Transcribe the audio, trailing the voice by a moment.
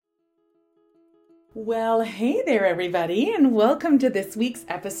Well, hey there, everybody, and welcome to this week's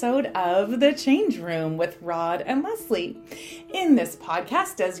episode of The Change Room with Rod and Leslie. In this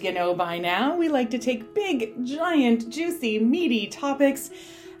podcast, as you know by now, we like to take big, giant, juicy, meaty topics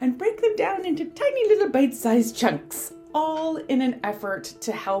and break them down into tiny little bite-sized chunks, all in an effort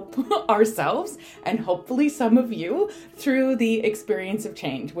to help ourselves and hopefully some of you through the experience of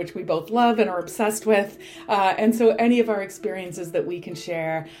change, which we both love and are obsessed with. And so any of our experiences that we can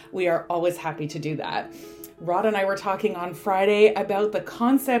share, we are always happy to do that. Rod and I were talking on Friday about the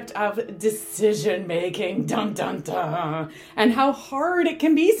concept of decision making, dun dun dun, and how hard it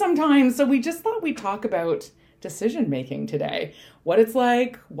can be sometimes. So we just thought we'd talk about decision making today. What it's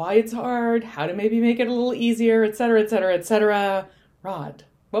like, why it's hard, how to maybe make it a little easier, etc., etc., etc. Rod,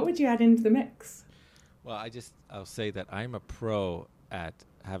 what would you add into the mix? Well, I'll say that I'm a pro at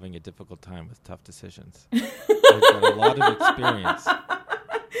having a difficult time with tough decisions. I've got a lot of experience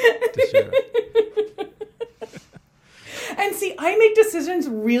to share. And see, I make decisions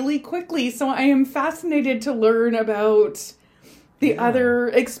really quickly, so I am fascinated to learn about the other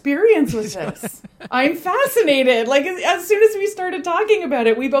experience with this. I'm fascinated. Like, as soon as we started talking about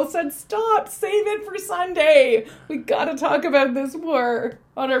it, we both said, stop, save it for Sunday. We got to talk about this more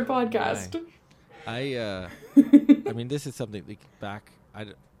on our podcast. I mean, this is something back, I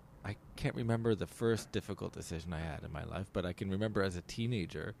can't remember the first difficult decision I had in my life, but I can remember as a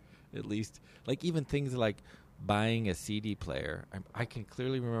teenager, at least, like even things like buying a CD player. I can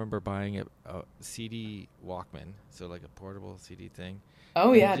clearly remember buying a CD Walkman, so like a portable CD thing.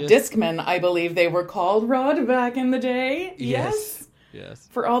 Oh, yeah. Discman, I believe they were called, Rod, back in the day. Yes.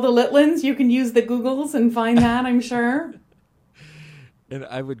 For all the Litlins, you can use the Googles and find that, I'm sure. And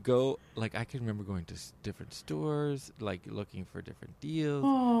I would go, like, I can remember going to different stores, like looking for different deals.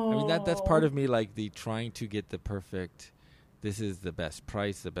 Oh. I mean, that's part of me, like the trying to get the perfect, this is the best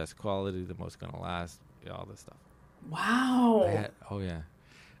price, the best quality, the most going to last. All this stuff. Wow. Oh, yeah.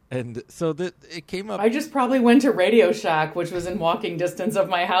 And so it came up. I just probably went to Radio Shack, which was in walking distance of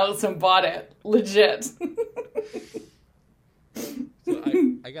my house, and bought it. Legit.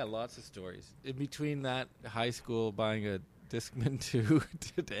 So I got lots of stories. In between that, high school, buying a Discman to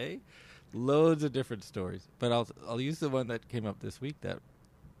today, loads of different stories. But I'll use the one that came up this week that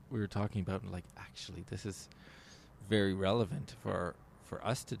we were talking about. And like, actually, this is very relevant for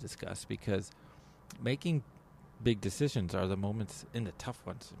us to discuss, because making big decisions are the moments, in the tough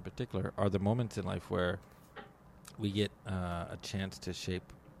ones in particular, are the moments in life where we get a chance to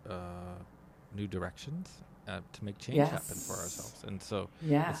shape new directions, to make change happen for ourselves. And so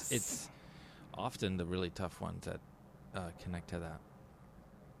it's often the really tough ones that connect to that.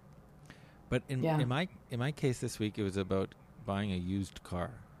 But in my case this week, it was about buying a used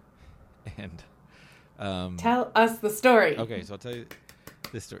car. And tell us the story. Okay, so I'll tell you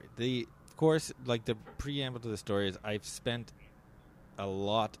this story. Of course, like the preamble to the story is I've spent a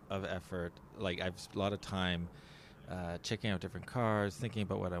lot of effort, like a lot of time checking out different cars, thinking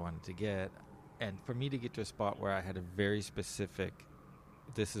about what I wanted to get. And for me to get to a spot where I had a very specific,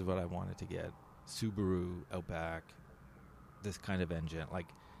 this is what I wanted to get, Subaru Outback, this kind of engine, like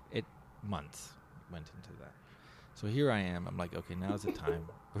months went into that. So here I am. I'm like, okay, now's the time.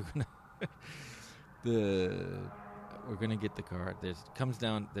 We're gonna get the car. There's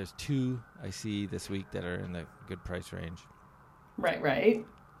two I see this week that are in the good price range. Right.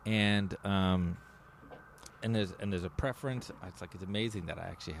 And there's a preference. It's amazing that I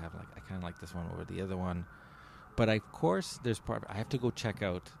actually have, like, I kind of like this one over the other one. But of course I have to go check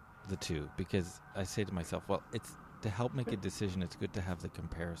out the two, because I say to myself, well, it's to help make a decision. It's good to have the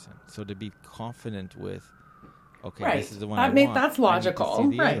comparison. So to be confident with, okay, this is the one I want. That's logical. I need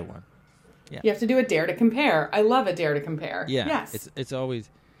to see the other one. Yeah. You have to do a dare to compare. I love a dare to compare. Yeah. Yes. It's always.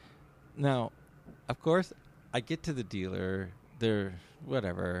 Now, of course, I get to the dealer. They're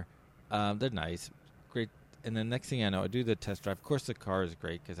whatever. They're nice, great. And then next thing I know, I do the test drive. Of course, the car is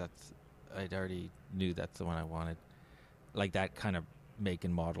great, because I'd already knew that's the one I wanted, like that kind of make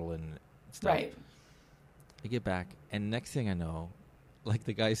and model and stuff. Right. I get back, and next thing I know, like,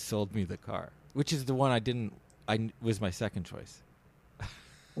 the guy sold me the car, which is the one I was my second choice.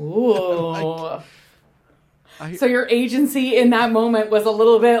 Ooh. So your agency in that moment was a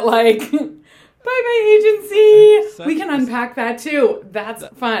little bit like, bye-bye agency. We can unpack that too. That's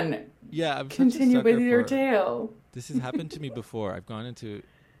fun. Yeah. I'm Continue with your tale. This has happened to me before. I've gone into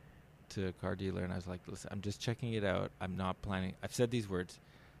a car dealer and I was like, listen, I'm just checking it out. I'm not planning. I've said these words.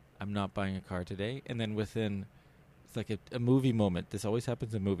 I'm not buying a car today. And then it's like a movie moment. This always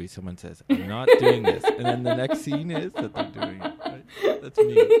happens in movies. Someone says, I'm not doing this. And then the next scene is that they're doing it. Right? That's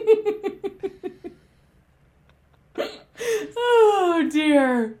me. Oh,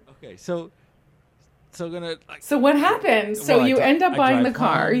 dear. Okay, so So gonna like. So what happened? So well, you end up I buying the drive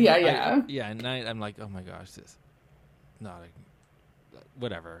car. home. Yeah. Yeah, and I'm like, oh my gosh, this not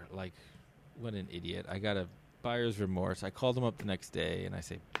whatever. Like, what an idiot. I got a buyer's remorse. I called them up the next day and I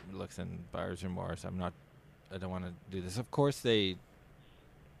say, listen, buyer's remorse. I don't want to do this. Of course they,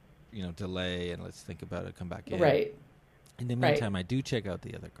 delay and let's think about it, come back in. Right. In the meantime, I do check out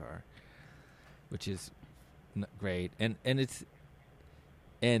the other car, which is great. And it's,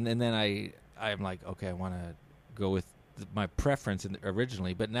 and then I'm like, okay, I want to go with my preference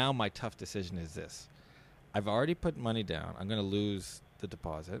originally, but now my tough decision is this. I've already put money down. I'm going to lose the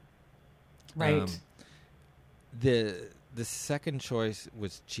deposit. Right. The second choice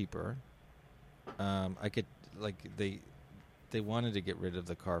was cheaper. I could they wanted to get rid of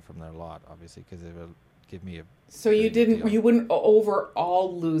the car from their lot, obviously, because they would give me a. So you wouldn't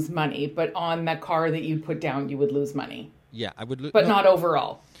overall lose money, but on that car that you put down, you would lose money. Yeah, I would, but not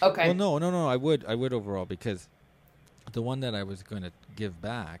overall. Okay. Well, no. I would overall, because the one that I was going to give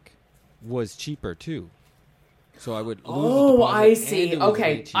back was cheaper too. So I would lose the deposit. I see.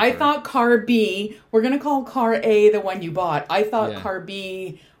 Okay. I thought car B, we're going to call car A the one you bought. I thought car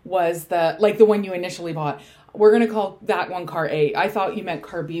B was the one you initially bought. We're going to call that one car A. I thought you meant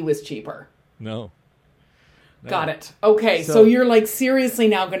car B was cheaper. No. Got it. Okay. So you're like seriously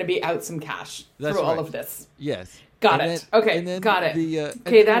now going to be out some cash through all of this. Yes. Got it. Okay. Got it.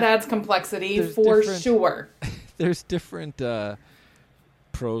 Okay. That adds complexity for sure. There's different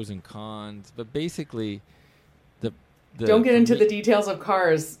pros and cons, but basically don't get into the details of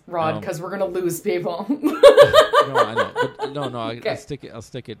cars, Rod, because we're going to lose people. No, I know. But no. Okay. I'll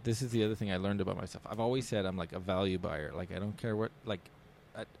stick it. This is the other thing I learned about myself. I've always said I'm like a value buyer. Like I don't care what. Like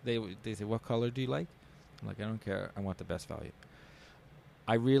they say, what color do you like? I'm like, I don't care. I want the best value.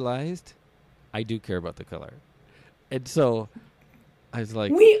 I realized I do care about the color, and so I was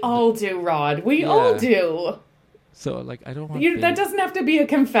like, we all do, Rod. We all do. So like I don't want that doesn't have to be a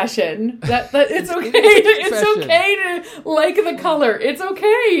confession. That it's okay. It's okay to like the color. It's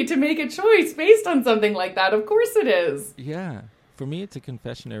okay to make a choice based on something like that. Of course it is. Yeah, for me it's a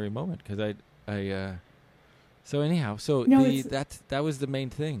confessionary moment because I. So anyhow, that was the main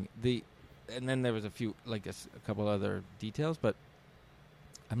thing. And then there was a few a couple other details, but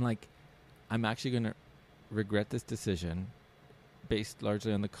I'm like, I'm actually going to regret this decision based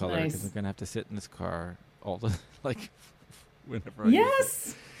largely on the color because I'm going to have to sit in this car all the whenever I use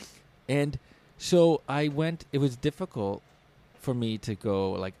it. And so I went. It was difficult for me to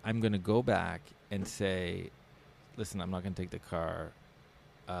go. Like I'm going to go back and say, "Listen, I'm not going to take the car,"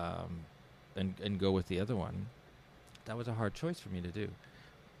 and go with the other one. That was a hard choice for me to do.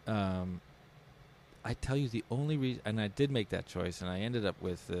 I tell you, the only reason, and I did make that choice, and I ended up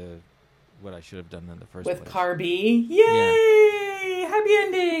with what I should have done in the first place. With car B, yay! Yeah. Happy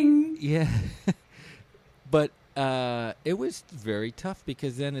ending. Yeah. But it was very tough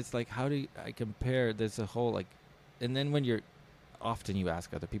because then it's like, how do I compare? There's a whole and then when often you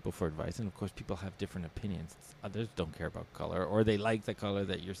ask other people for advice, and of course people have different opinions. Others don't care about color, or they like the color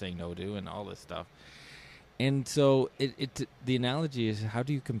that you're saying no to, and all this stuff. And so the analogy is, how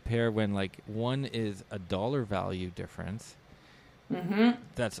do you compare when one is a dollar value difference? Mm-hmm.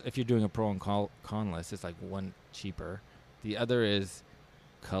 That's if you're doing a pro and con list, it's one cheaper. The other is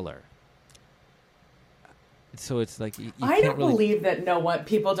color. So it's you I can't don't believe that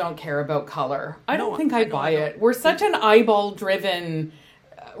people don't care about color. I don't think I buy it. We're such an eyeball driven,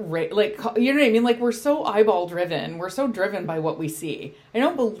 you know what I mean? We're so eyeball driven. We're so driven by what we see. I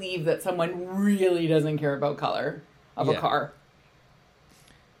don't believe that someone really doesn't care about color of a car.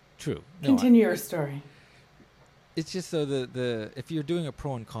 True. Continue your story. It's just so if you're doing a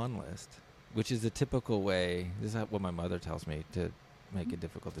pro and con list, which is the typical way, this is what my mother tells me to make a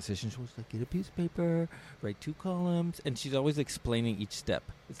difficult decision. She was like, get a piece of paper, write 2 columns, and she's always explaining each step.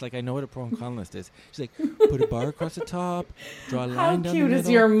 It's I know what a pro and con list is. She's like, put a bar across the top, draw a line down the middle. How cute is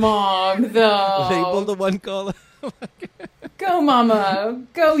your mom, though? Label the 1 column. Go, Mama.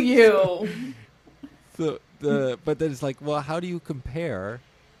 Go, you. But then it's well, how do you compare?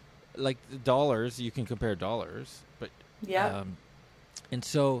 The dollars, you can compare dollars, but yeah. And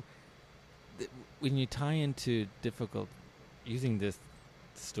so when you tie into difficult. Using this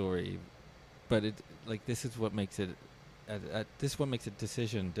story, but this is what makes it. This is what makes a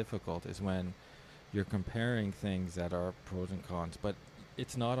decision difficult is when you're comparing things that are pros and cons, but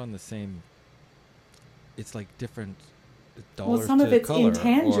it's not on the same. It's different dollars. Well, some of it's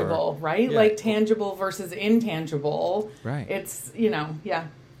intangible, right? Yeah. Tangible versus intangible. Right. It's yeah.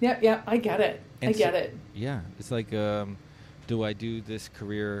 I get it. I get it. Yeah, it's do I do this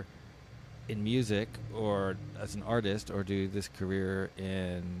career in music or as an artist, or do this career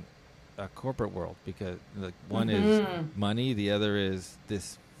in corporate world, because one is money, the other is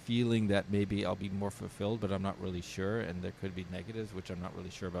this feeling that maybe I'll be more fulfilled, but I'm not really sure, and there could be negatives which I'm not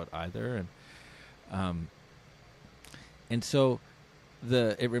really sure about either, and so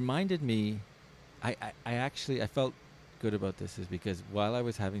it reminded me. I actually felt good about this, is because while I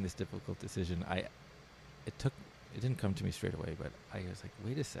was having this difficult decision, it didn't come to me straight away, but I was like,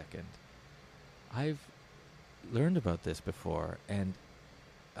 wait a second, I've learned about this before, and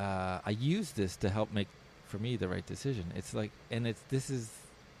I use this to help make, for me, the right decision. It's like, and this is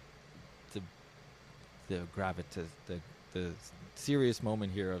the gravitas, the serious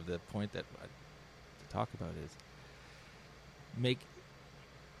moment here of the point that I to talk about is make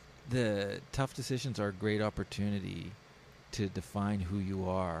the tough decisions are a great opportunity to define who you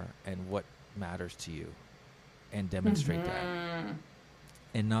are and what matters to you, and demonstrate that,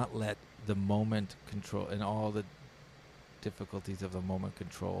 and not let the moment control and all the difficulties of the moment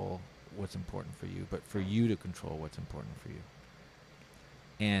control what's important for you, but for you to control what's important for you.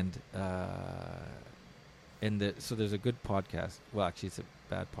 And so there's a good podcast. Well, actually, it's a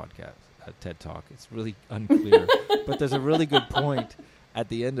bad podcast, a TED Talk. It's really unclear, but there's a really good point at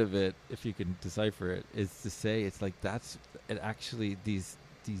the end of it, if you can decipher it, is to say it's like actually these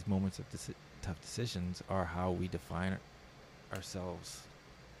moments of tough decisions are how we define ourselves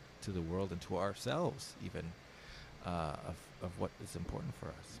to the world and to ourselves, even of what is important for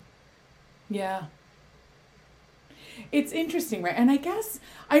us. Yeah. It's interesting, right? And I guess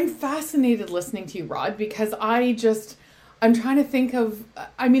I'm fascinated listening to you, Rod, because I'm trying to think of,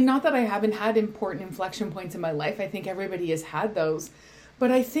 I mean, not that I haven't had important inflection points in my life. I think everybody has had those.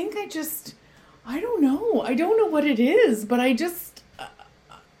 But I think I don't know. I don't know what it is, but I don't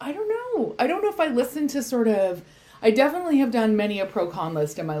know. I don't know if I listen to sort of, I definitely have done many a pro-con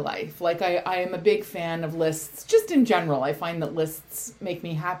list in my life. Like I am a big fan of lists, just in general. I find that lists make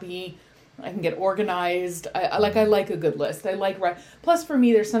me happy. I can get organized. I like a good list. Plus for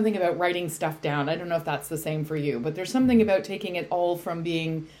me, there's something about writing stuff down. I don't know if that's the same for you, but there's something about taking it all from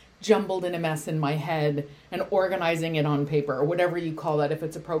being jumbled in a mess in my head and organizing it on paper, or whatever you call that, if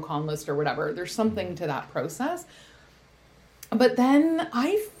it's a pro-con list or whatever. There's something to that process. But then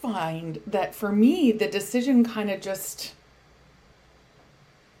I find that for me, the decision kind of just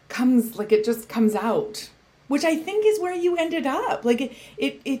comes out, which I think is where you ended up. Like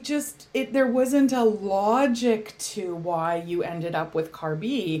there wasn't a logic to why you ended up with Car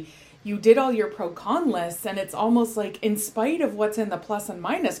B. You did all your pro-con lists, and it's almost like, in spite of what's in the plus and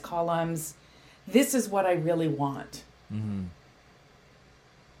minus columns, this is what I really want. Mm-hmm.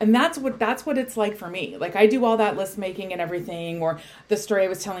 And that's what it's like for me. Like, I do all that list making and everything. Or the story I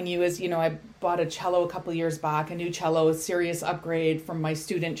was telling you is, I bought a cello a couple years back, a new cello, a serious upgrade from my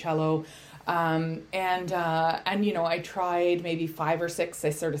student cello. And I tried maybe 5 or 6.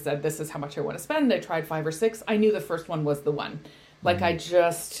 I sort of said, this is how much I want to spend. I tried 5 or 6. I knew the first one was the one. Like, mm-hmm. I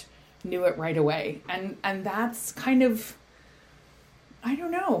just knew it right away. And that's kind of, I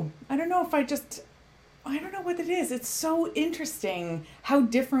don't know what it is. It's so interesting how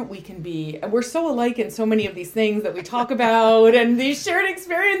different we can be. We're so alike in so many of these things that we talk about and these shared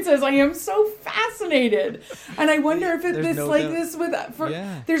experiences. I am so fascinated. And I wonder if there's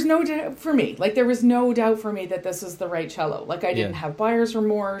no doubt for me. Like, there was no doubt for me that this was the right cello. Like, I didn't have buyer's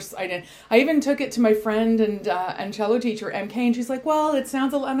remorse. I even took it to my friend and cello teacher, MK, and she's like, well, it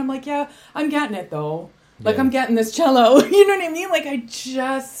sounds a lot. And I'm like, yeah, I'm getting it though. Like, I'm getting this cello. You know what I mean? Like, I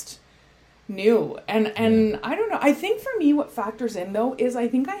just knew. And I don't know. I think for me, what factors in though is I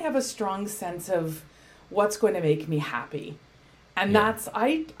think I have a strong sense of what's going to make me happy. And that's,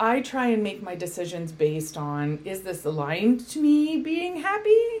 I try and make my decisions based on, is this aligned to me being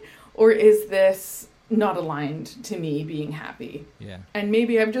happy, or is this not aligned to me being happy? Yeah. And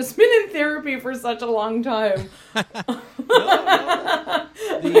maybe I've just been in therapy for such a long time.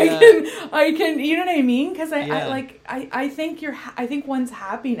 I can, you know what I mean? Because I think one's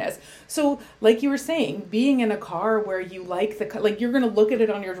happiness. So, like you were saying, being in a car where you like you're going to look at it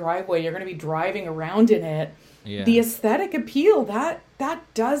on your driveway, you're going to be driving around in it. Yeah. The aesthetic appeal, that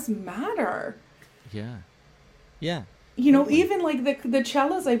does matter. Yeah. Yeah. Even like the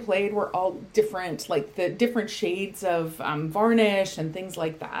cellos I played were all different, like the different shades of varnish and things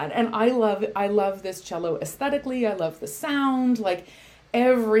like that. And I love this cello aesthetically. I love the sound. Like,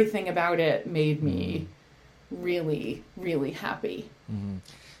 everything about it made me really, really happy. Mm-hmm.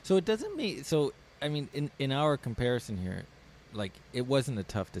 So it doesn't mean, so, I mean, in our comparison here, like, it wasn't a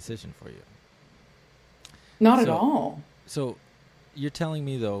tough decision for you. Not at all. So you're telling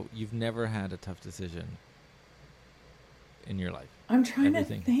me, though, you've never had a tough decision in your life? I'm trying to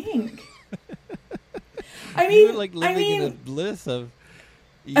think. I mean, you're like living in a bliss of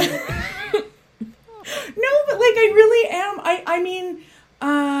You, No, but like I really am. I mean,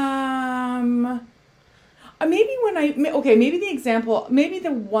 maybe the example, maybe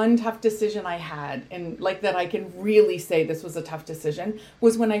the one tough decision I had, and like that I can really say this was a tough decision,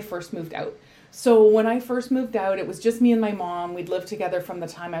 was when I first moved out. So when I first moved out, it was just me and my mom. We'd lived together from the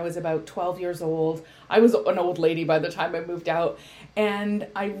time I was about 12 years old. I was an old lady by the time I moved out. And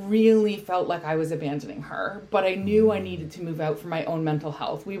I really felt like I was abandoning her. But I knew I needed to move out for my own mental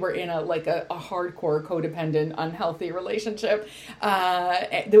health. We were in a hardcore codependent, unhealthy relationship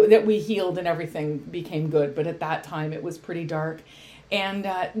that we healed and everything became good. But at that time, it was pretty dark. And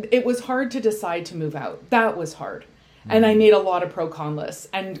it was hard to decide to move out. That was hard. And I made a lot of pro-con lists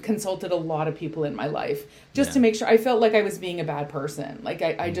and consulted a lot of people in my life just to make sure. I felt like I was being a bad person. Like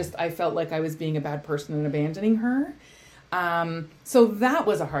I felt like I was being a bad person and abandoning her. So that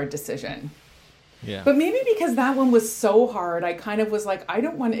was a hard decision. Yeah. But maybe because that one was so hard, I kind of was like, I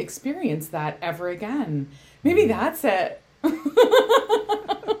don't want to experience that ever again. Maybe that's it. I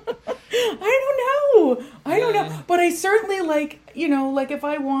don't know. But I certainly if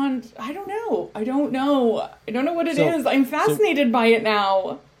I want, I don't know what it is. I'm fascinated by it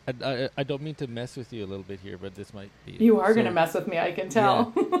now. I don't mean to mess with you a little bit here, but this might be. You are going to mess with me, I can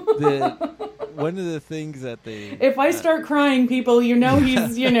tell. Yeah, one of the things that they... If I start crying, people,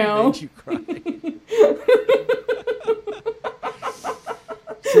 he's, Made you cry.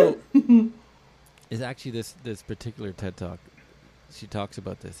 So, it's actually this particular TED Talk, she talks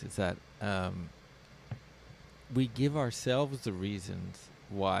about this, is that we give ourselves the reasons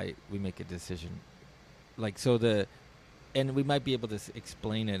why we make a decision. And we might be able to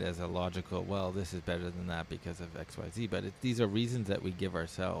explain it as a logical, well, this is better than that because of X, Y, Z, but these are reasons that we give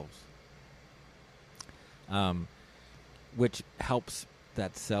ourselves, which helps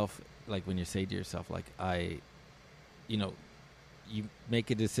that self, like when you say to yourself, like, you make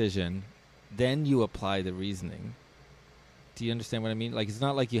a decision, then you apply the reasoning. Do you understand what I mean? Like, it's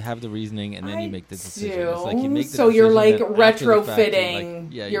not like you have the reasoning and then you make the decision. It's like you make the so you're like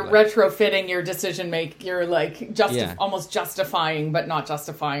retrofitting. You're retrofitting your decision make. You're like almost justifying, but not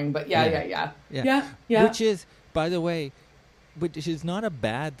justifying. But yeah. Which is, by the way, which is not a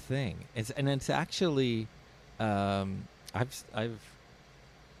bad thing. It's actually, I've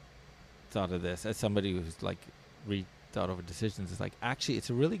thought of this as somebody who's like thought over decisions. It's like, actually, it's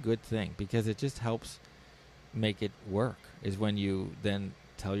a really good thing because it just helps make it work, is when you then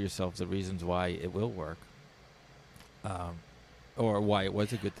tell yourself the reasons why it will work, or why it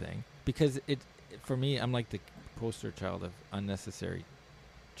was a good thing. Because for me, I'm like the poster child of unnecessary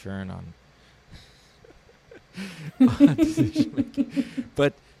churn on decision making.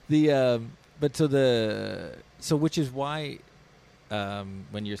 But which is why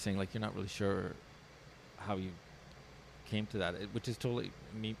when you're saying like you're not really sure how you came to that, which is totally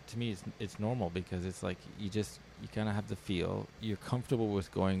to me it's normal, because it's like you kind of have the feel, you're comfortable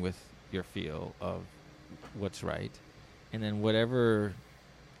with going with your feel of what's right, and then whatever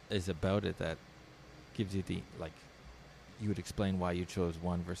is about it that gives you the, like, you would explain why you chose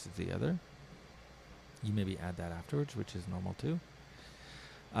one versus the other, you maybe add that afterwards, which is normal too.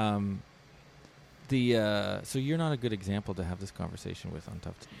 So you're not a good example to have this conversation with on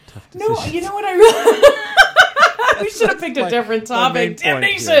tough decisions. No, you know what I really we should have picked a different topic.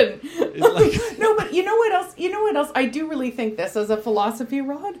 Damnation. No, but you know what else? I do really think this as a philosophy,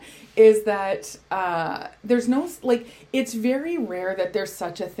 Rod, is that there's no, like, it's very rare that there's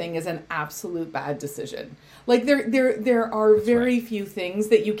such a thing as an absolute bad decision. Like there are very few things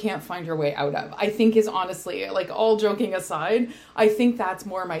that you can't find your way out of. I think is honestly, like, all joking aside, I think that's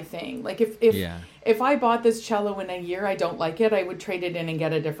more my thing. Like if I bought this cello in a year, I don't like it, I would trade it in and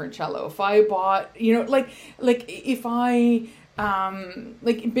get a different cello. If I bought, if I,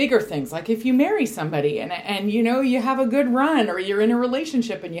 like bigger things, like if you marry somebody and you have a good run, or you're in a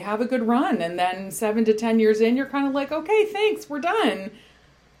relationship and you have a good run, and then 7 to 10 years in, you're kind of like, okay, thanks, we're done.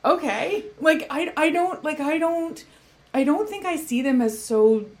 Okay. Like, I don't think I see them as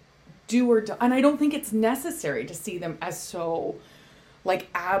so do or die. And I don't think it's necessary to see them as so, like,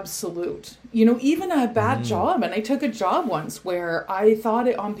 absolute. Even a bad job. And I took a job once where I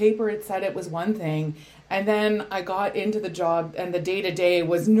thought on paper it said it was one thing. And then I got into the job and the day-to-day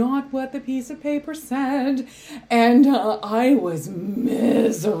was not what the piece of paper said. And I was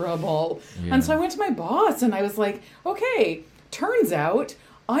miserable. Yeah. And so I went to my boss and I was like, okay, turns out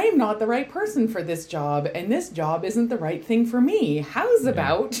I am not the right person for this job, and this job isn't the right thing for me. How's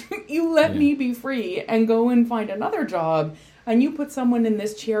about you let me be free and go and find another job, and you put someone in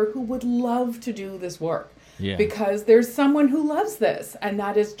this chair who would love to do this work. Yeah. Because there's someone who loves this, and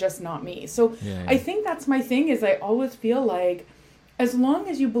that is just not me. So I think that's my thing, is I always feel like, as long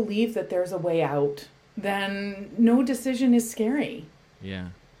as you believe that there's a way out, then no decision is scary. Yeah.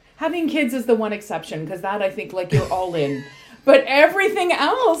 Having kids is the one exception, because that, I think, like, you're all in. But everything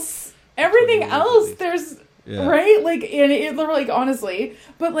else, there's, right? Like, like, honestly,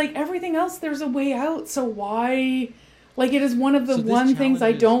 but, like, everything else, there's a way out. So why, like, it is one of the one things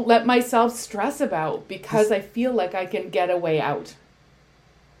I don't let myself stress about, because I feel like I can get a way out.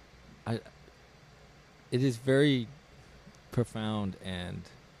 It is very profound, and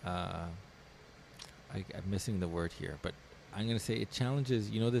I'm missing the word here, but I'm going to say it challenges,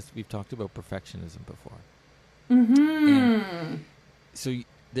 this, we've talked about perfectionism before. And so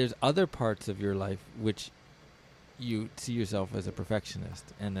there's other parts of your life which you see yourself as a perfectionist,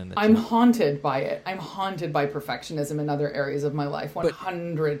 and then I'm haunted by it. I'm haunted by perfectionism in other areas of my life.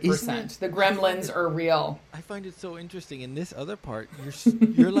 100%. The gremlins are real. I find it so interesting. In this other part,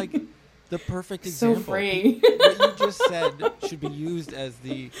 you're like the perfect example. So free. What you just said should be used as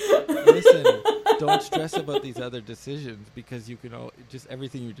listen, don't stress about these other decisions, because you can just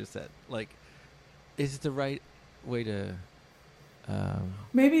everything you just said. Like, is it the right way to...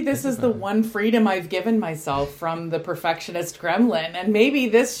 maybe this is the one freedom I've given myself from the perfectionist gremlin, and maybe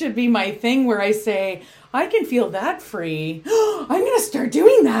this should be my thing where I say, I can feel that free. I'm going to start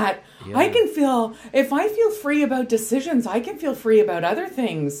doing that. Yeah. If I feel free about decisions, I can feel free about other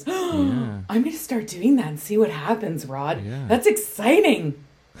things. I'm going to start doing that and see what happens, Rod. Yeah. That's exciting.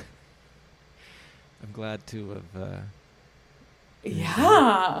 I'm glad to have...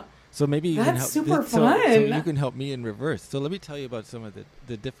 yeah. So maybe you can help. Super fun. So you can help me in reverse. So let me tell you about some of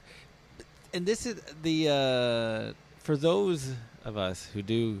the and this is for those of us who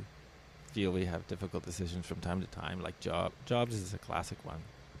do feel we have difficult decisions from time to time, like jobs is a classic one,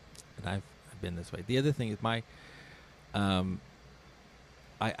 and I've been this way. The other thing is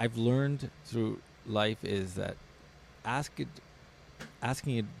I've learned through life is that asking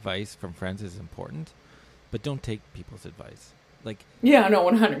advice from friends is important, but don't take people's advice. Like, yeah, no,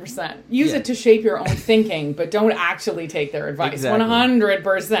 100%. Use it to shape your own thinking, but don't actually take their advice. Exactly.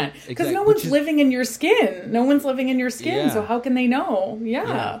 100%. Because no one's living in your skin. No one's living in your skin, so how can they know?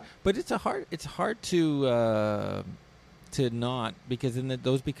 Yeah. But it's hard to not, because then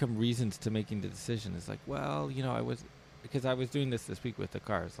those become reasons to making the decision. It's like, well, I was doing this week with the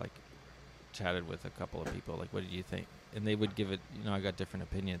cars, like, chatted with a couple of people, like, what did you think? And they would give it, I got different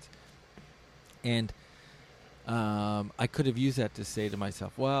opinions. And I could have used that to say to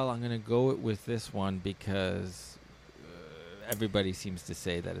myself, well, I'm going to go with this one because everybody seems to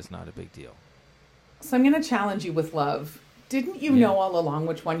say that it's not a big deal. So I'm going to challenge you with love. Didn't you know all along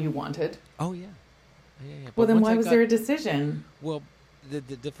which one you wanted? Oh, yeah. Well, then why was there a decision? Well, the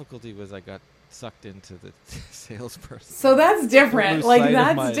difficulty was I got sucked into the salesperson. So that's different. Like,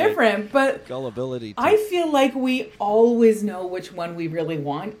 that's different. But gullibility. I feel like we always know which one we really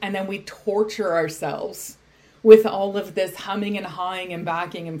want, and then we torture ourselves with all of this humming and hawing and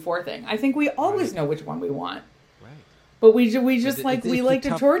backing and forthing. I think we always know which one we want. Right. But we just like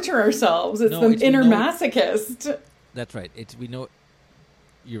to torture ourselves. It's the inner masochist. That's right. We know.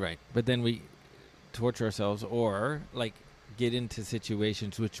 You're right. But then we torture ourselves, or like get into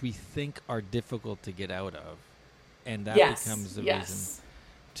situations which we think are difficult to get out of, and that becomes the reason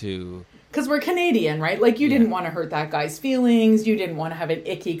to... Because we're Canadian, right? Like, you didn't want to hurt that guy's feelings. You didn't want to have an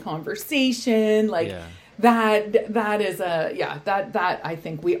icky conversation. Like... Yeah. That is that I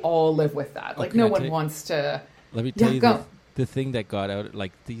think we all live with that. Like, no one wants to... Let me tell you the thing that got out,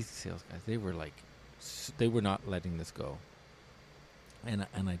 like, these sales guys, they were not letting this go. And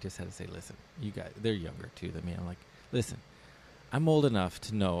I just had to say, listen, you guys, they're younger too than me. I'm like, listen, I'm old enough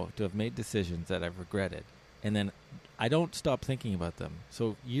to have made decisions that I've regretted. And then I don't stop thinking about them.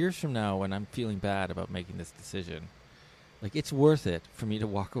 So years from now, when I'm feeling bad about making this decision, like, it's worth it for me to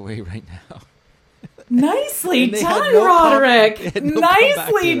walk away right now. Nicely done, Roderick.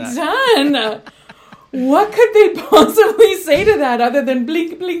 Nicely done. What could they possibly say to that other than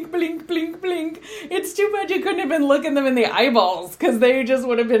blink, blink, blink, blink, blink? It's too bad you couldn't have been looking them in the eyeballs, because they just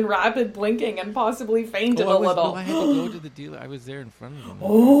would have been rapid blinking and possibly fainted a little. No, I had to go to the dealer. I was there in front of them.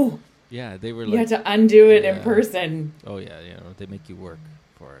 Oh. Yeah, they were like... You had to undo it in person. Oh, yeah, they make you work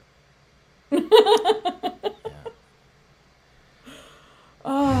for it.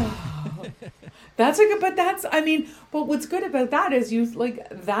 Oh, but what's good about that is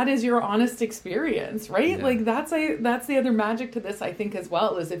that is your honest experience, right? Yeah. Like, that's the other magic to this, I think, as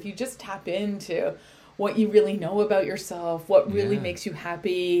well, is if you just tap into what you really know about yourself, what really makes you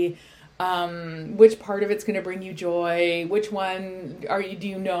happy, which part of it's going to bring you joy, which one do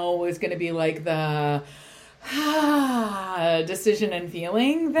you know is going to be like the decision and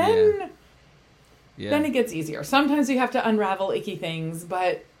feeling, then then it gets easier. Sometimes you have to unravel icky things,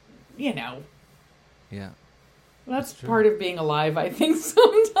 but, you know. Yeah. That's part of being alive, I think,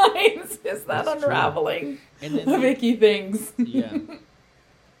 sometimes, is that unraveling of icky things. Yeah.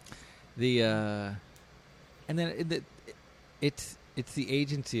 And then it's the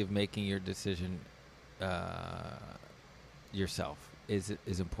agency of making your decision yourself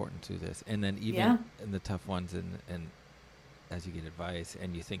is important to this. And then even in the tough ones and as you get advice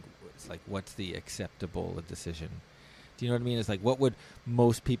and you think, it's like, what's the acceptable decision? Do you know what I mean? It's like, what would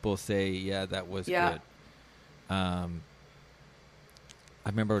most people say, yeah, that was good? I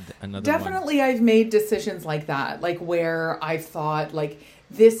remember Definitely one. I've made decisions like that, like where I thought, like,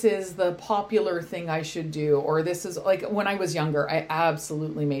 this is the popular thing I should do, or this is, like, when I was younger, I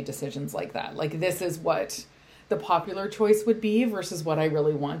absolutely made decisions like that. Like, this is what the popular choice would be versus what I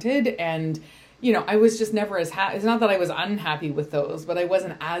really wanted. And, you know, I was just never as happy. It's not that I was unhappy with those, but I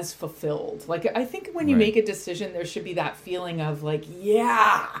wasn't as fulfilled. Like, I think when you make a decision, there should be that feeling of, like,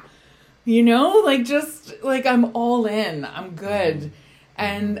 yeah, you know, like, just like, I'm all in, I'm good.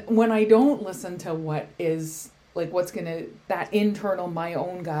 And when I don't listen to what is, like, what's going to, that internal, my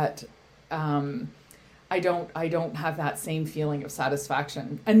own gut, I don't have that same feeling of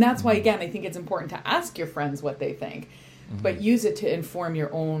satisfaction. And that's why, again, I think it's important to ask your friends what they think, but use it to inform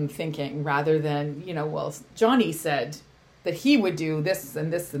your own thinking rather than, you know, well, Johnny said that he would do this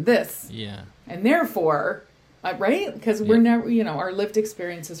and this and this. Yeah. And therefore, right? Because we're never, you know, our lived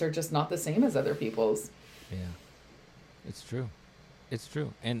experiences are just not the same as other people's. Yeah. It's true. It's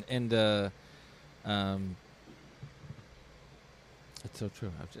true. And it's so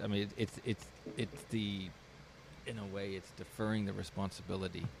true. I mean, it's the, in a way, it's deferring the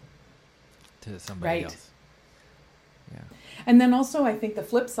responsibility to somebody else. Yeah. And then also, I think the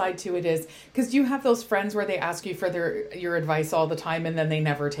flip side to it is, because you have those friends where they ask you for your advice all the time and then they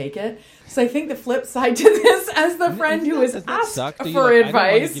never take it. So I think the flip side to this, as the friend who is asked for advice, I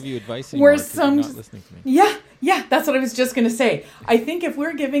don't want to give you advice anymore because you're not listening to me. Yeah, that's what I was just going to say. I think if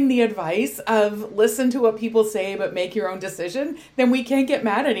we're giving the advice of listen to what people say but make your own decision, then we can't get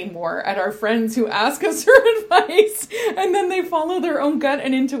mad anymore at our friends who ask us for advice and then they follow their own gut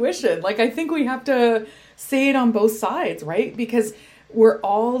and intuition. Like, I think we have to say it on both sides, right? Because we're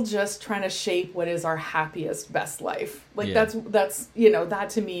all just trying to shape what is our happiest, best life. Like, that's you know,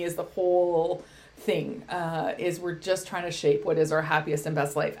 that to me is the whole thing, is we're just trying to shape what is our happiest and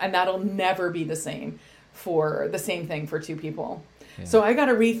best life. And that'll never be the same thing for two people. Yeah. So I got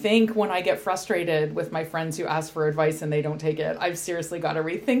to rethink when I get frustrated with my friends who ask for advice and they don't take it. I've seriously got to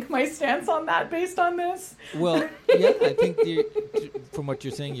rethink my stance on that based on this. Well, yeah, I think from what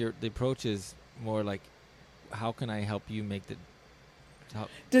you're saying, the approach is more like, how can I help you make the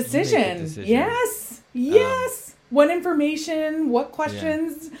decision? Yes. What information, what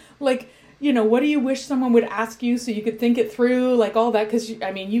questions, like, you know, what do you wish someone would ask you so you could think it through, like all that? Because,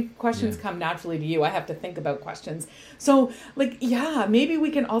 I mean, questions come naturally to you. I have to think about questions. So, like, yeah, maybe we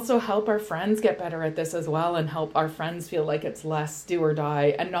can also help our friends get better at this as well and help our friends feel like it's less do or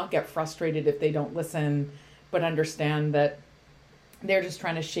die and not get frustrated if they don't listen, but understand that they're just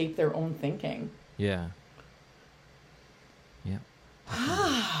trying to shape their own thinking. Yeah.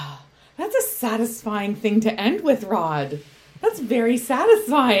 That's a satisfying thing to end with, Rod. That's very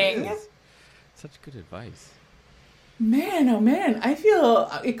satisfying. Such good advice. Man, oh man. I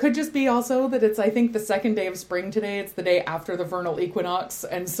feel it could just be also that it's, I think, the second day of spring today. It's the day after the vernal equinox.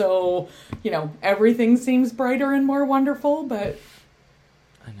 And so, you know, everything seems brighter and more wonderful, but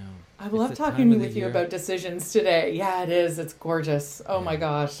I know. I love talking with you about decisions today. Yeah, it is. It's gorgeous. Oh my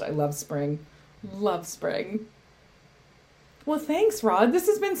gosh. I love spring. Love spring. Well, thanks, Rod. This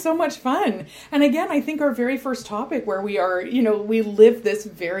has been so much fun. And again, I think our very first topic where we are, you know, we live this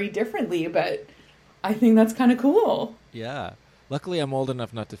very differently, but I think that's kind of cool. Yeah. Luckily, I'm old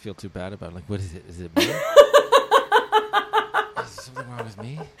enough not to feel too bad about it. Like, what is it? Is it me? Is there something wrong with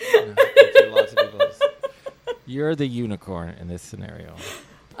me? Lots of people. You're the unicorn in this scenario.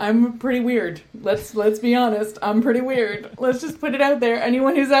 I'm pretty weird. Let's be honest. I'm pretty weird. Let's just put it out there.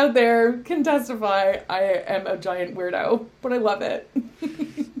 Anyone who's out there can testify. I am a giant weirdo, but I love it.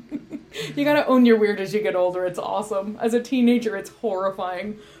 You gotta own your weird as you get older. It's awesome. As a teenager, it's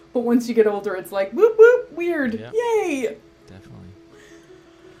horrifying. But once you get older, it's like, whoop, whoop, weird. Yep. Yay. Definitely.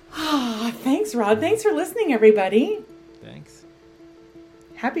 Thanks, Rod. Thanks for listening, everybody. Thanks.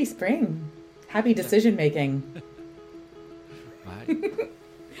 Happy spring. Happy decision making. Bye.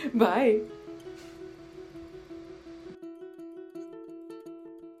 Bye.